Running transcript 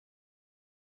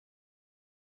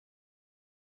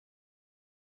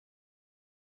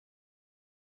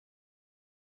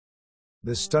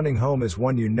This stunning home is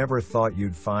one you never thought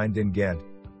you'd find in Ghent.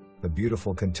 The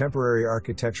beautiful contemporary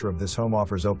architecture of this home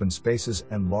offers open spaces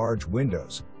and large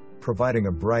windows, providing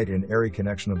a bright and airy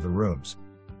connection of the rooms.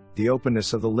 The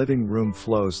openness of the living room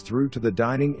flows through to the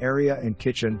dining area and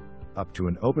kitchen, up to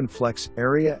an open flex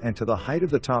area and to the height of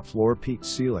the top floor peaked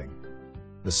ceiling.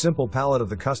 The simple palette of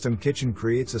the custom kitchen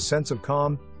creates a sense of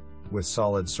calm, with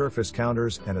solid surface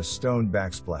counters and a stone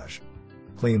backsplash.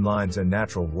 Clean lines and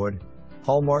natural wood,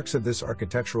 hallmarks of this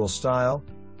architectural style,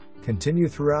 continue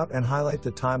throughout and highlight the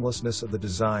timelessness of the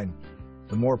design.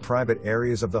 The more private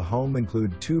areas of the home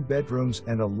include 2 bedrooms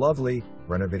and a lovely,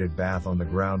 renovated bath on the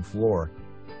ground floor,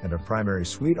 and a primary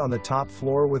suite on the top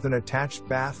floor with an attached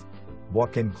bath,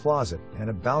 walk-in closet,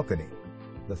 and a balcony.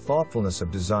 The thoughtfulness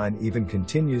of design even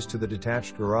continues to the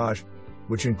detached garage,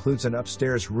 which includes an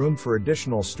upstairs room for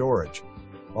additional storage.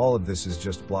 All of this is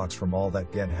just blocks from all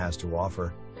that Ghent has to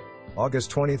offer. August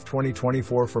 20,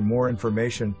 2024. For more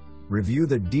information, review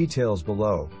the details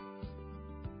below.